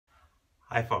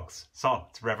Hi folks, so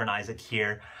it's Reverend Isaac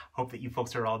here. Hope that you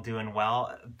folks are all doing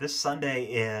well. This Sunday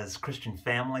is Christian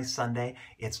Family Sunday.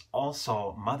 It's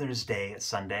also Mother's Day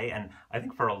Sunday, and I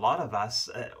think for a lot of us,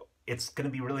 it's going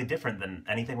to be really different than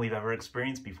anything we've ever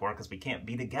experienced before because we can't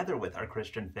be together with our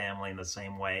Christian family in the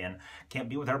same way and can't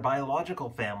be with our biological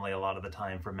family a lot of the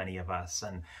time for many of us.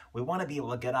 And we want to be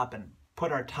able to get up and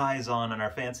put our ties on and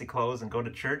our fancy clothes and go to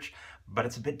church, but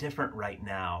it's a bit different right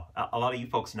now. A lot of you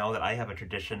folks know that I have a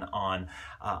tradition on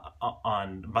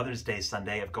Mother's Day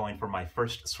Sunday of going for my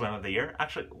first swim of the year.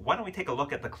 Actually, why don't we take a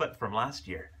look at the clip from last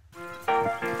year?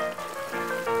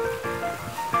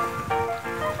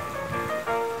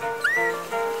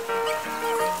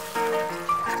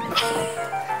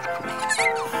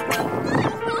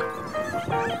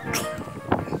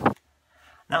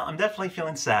 Now, I'm definitely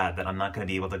feeling sad that I'm not going to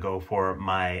be able to go for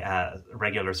my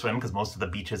regular swim because most of the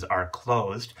beaches are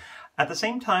closed. At the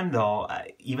same time, though,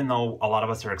 even though a lot of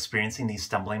us are experiencing these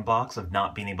stumbling blocks of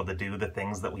not being able to do the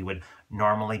things that we would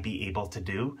normally be able to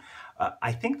do,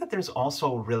 I think that there's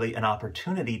also really an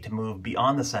opportunity to move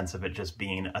beyond the sense of it just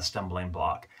being a stumbling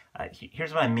block.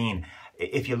 Here's what I mean.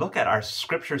 If you look at our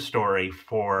scripture story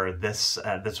for this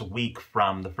week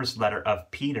from the first letter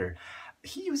of Peter,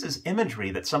 he uses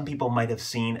imagery that some people might have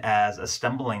seen as a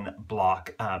stumbling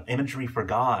block, imagery for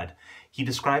God. He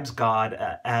describes God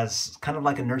as kind of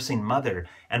like a nursing mother.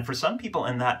 And for some people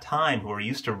in that time who are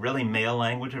used to really male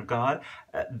language of God,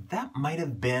 that might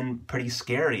have been pretty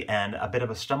scary and a bit of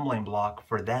a stumbling block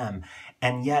for them.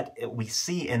 And yet we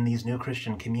see in these new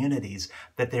Christian communities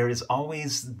that there is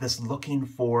always this looking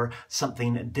for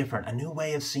something different, a new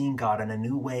way of seeing God and a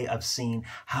new way of seeing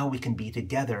how we can be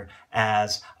together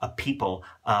as a people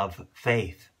of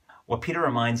faith. What Peter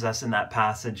reminds us in that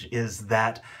passage is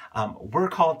that we're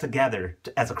called together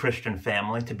as a Christian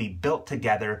family to be built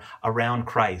together around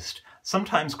Christ.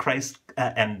 Sometimes Christ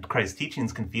and Christ's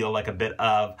teachings can feel like a bit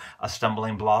of a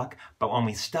stumbling block, but when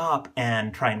we stop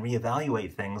and try and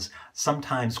reevaluate things,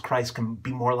 sometimes Christ can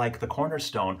be more like the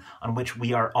cornerstone on which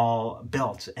we are all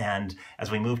built. And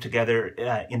as we move together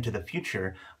into the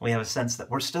future, we have a sense that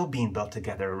we're still being built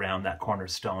together around that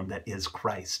cornerstone that is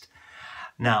Christ.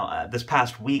 Now, this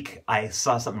past week, I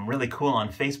saw something really cool on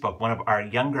Facebook. One of our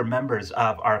younger members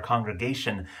of our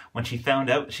congregation, when she found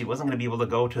out she wasn't going to be able to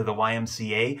go to the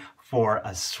YMCA for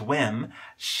a swim,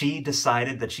 she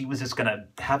decided that she was just going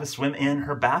to have a swim in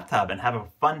her bathtub and have a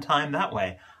fun time that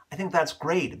way. I think that's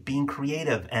great, being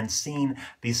creative and seeing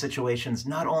these situations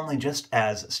not only just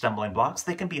as stumbling blocks.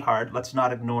 They can be hard. Let's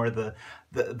not ignore the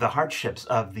hardships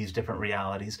of these different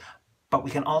realities. But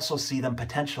we can also see them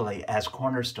potentially as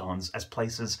cornerstones, as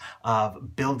places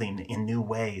of building in new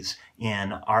ways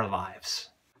in our lives.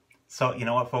 So, you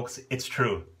know what, folks? It's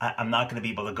true. I'm not going to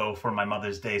be able to go for my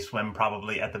Mother's Day swim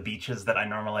probably at the beaches that I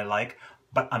normally like,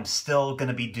 but I'm still going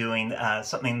to be doing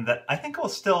something that I think will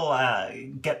still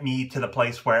get me to the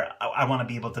place where I want to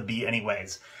be able to be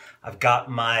anyways. I've got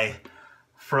my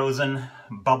frozen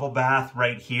bubble bath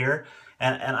right here.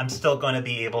 And I'm still going to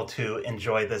be able to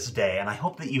enjoy this day. And I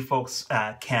hope that you folks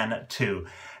can too.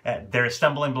 There are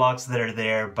stumbling blocks that are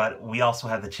there, but we also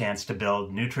have the chance to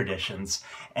build new traditions.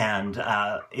 And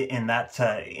in that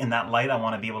light, I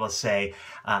want to be able to say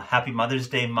Happy Mother's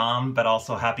Day, Mom, but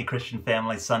also Happy Christian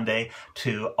Family Sunday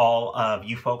to all of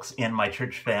you folks in my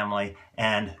church family.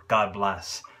 And God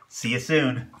bless. See you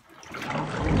soon.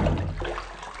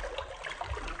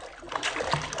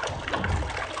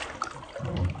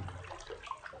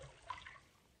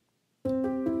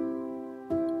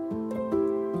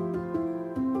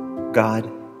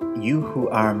 God, you who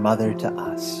are mother to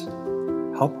us,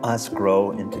 help us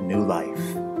grow into new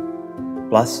life.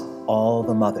 Bless all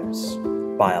the mothers,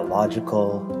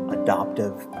 biological,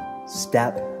 adoptive,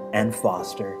 step, and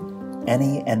foster,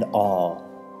 any and all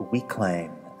who we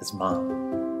claim as mom.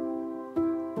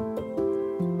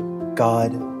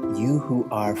 God, you who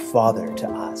are father to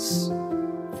us,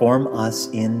 form us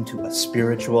into a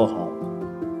spiritual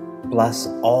home. Bless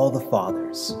all the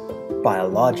fathers,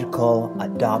 biological,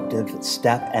 adoptive,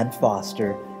 step, and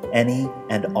foster, any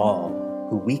and all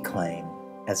who we claim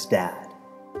as dad.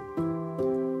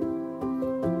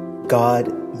 God,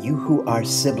 you who are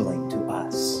sibling to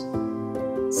us,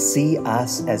 see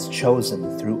us as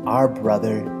chosen through our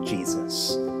brother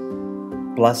Jesus.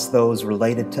 Bless those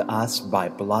related to us by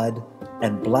blood,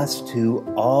 and bless too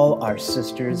all our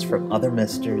sisters from other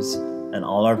misters and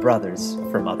all our brothers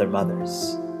from other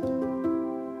mothers.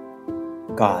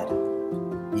 God,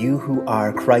 you who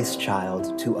are Christ's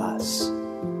child to us,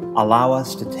 allow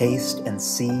us to taste and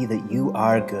see that you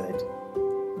are good.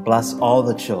 Bless all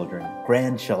the children,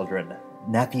 grandchildren,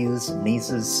 nephews,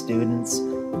 nieces, students,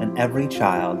 and every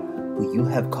child who you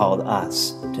have called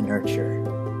us to nurture.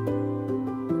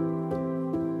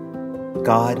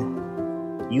 God,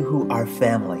 you who are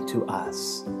family to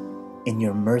us, in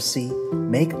your mercy,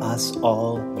 make us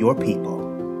all your people.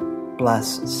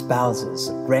 Bless spouses,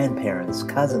 grandparents,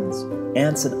 cousins,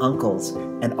 aunts and uncles,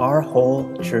 and our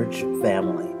whole church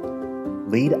family.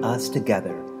 Lead us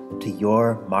together to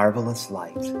your marvelous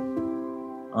light.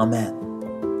 Amen.